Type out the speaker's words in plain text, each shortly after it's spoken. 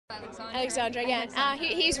Alexandra, yeah.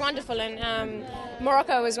 He's wonderful, and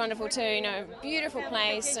Morocco was wonderful too. You know, beautiful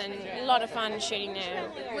place and a lot of fun shooting there.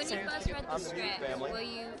 When you first read the script, were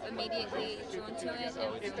you immediately drawn to it,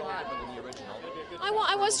 and why?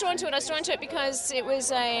 I was drawn to it. I was drawn to it because it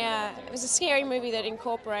was a scary movie that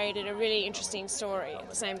incorporated a really interesting story at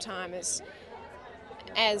the same time as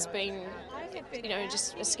being, you know,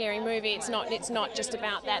 just a scary movie. It's not just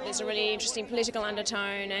about that. There's a really interesting political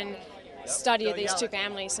undertone and study of these two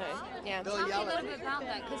families. So yeah. Tell me a little bit about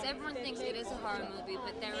that, because everyone thinks it is a horror movie,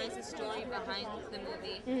 but there is a story behind the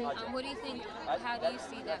movie. What do you think? How do you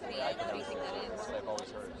see that being? What do you think that is?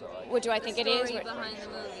 What do I think it is? The story behind the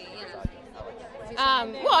movie. Yeah.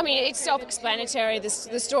 Well, I mean, it's self-explanatory, the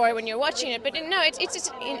story when you're watching it. But no, it's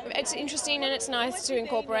interesting, and it's nice to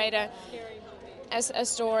incorporate a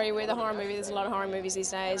story with a horror movie. There's a lot of horror movies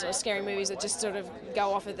these days, or scary movies that just sort of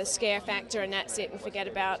go off of the scare factor and that's it, and forget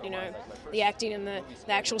about, you know, the acting and the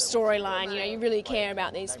actual storyline. You know, you really care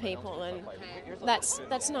about these people, and that's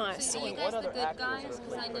nice. So are you guys the good guys?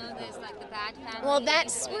 Because I know there's like the bad family. Well,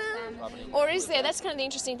 or is there? That's kind of the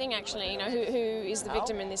interesting thing, actually. You know, who is the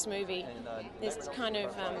victim in this movie? There's kind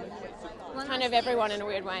of everyone in a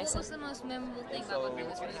weird way. What was the most memorable thing about working on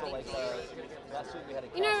this movie?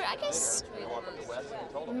 You know, I guess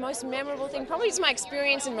the most memorable thing probably is my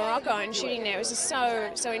experience in Morocco and shooting there. It was just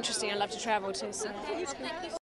so interesting. I love to travel too. So.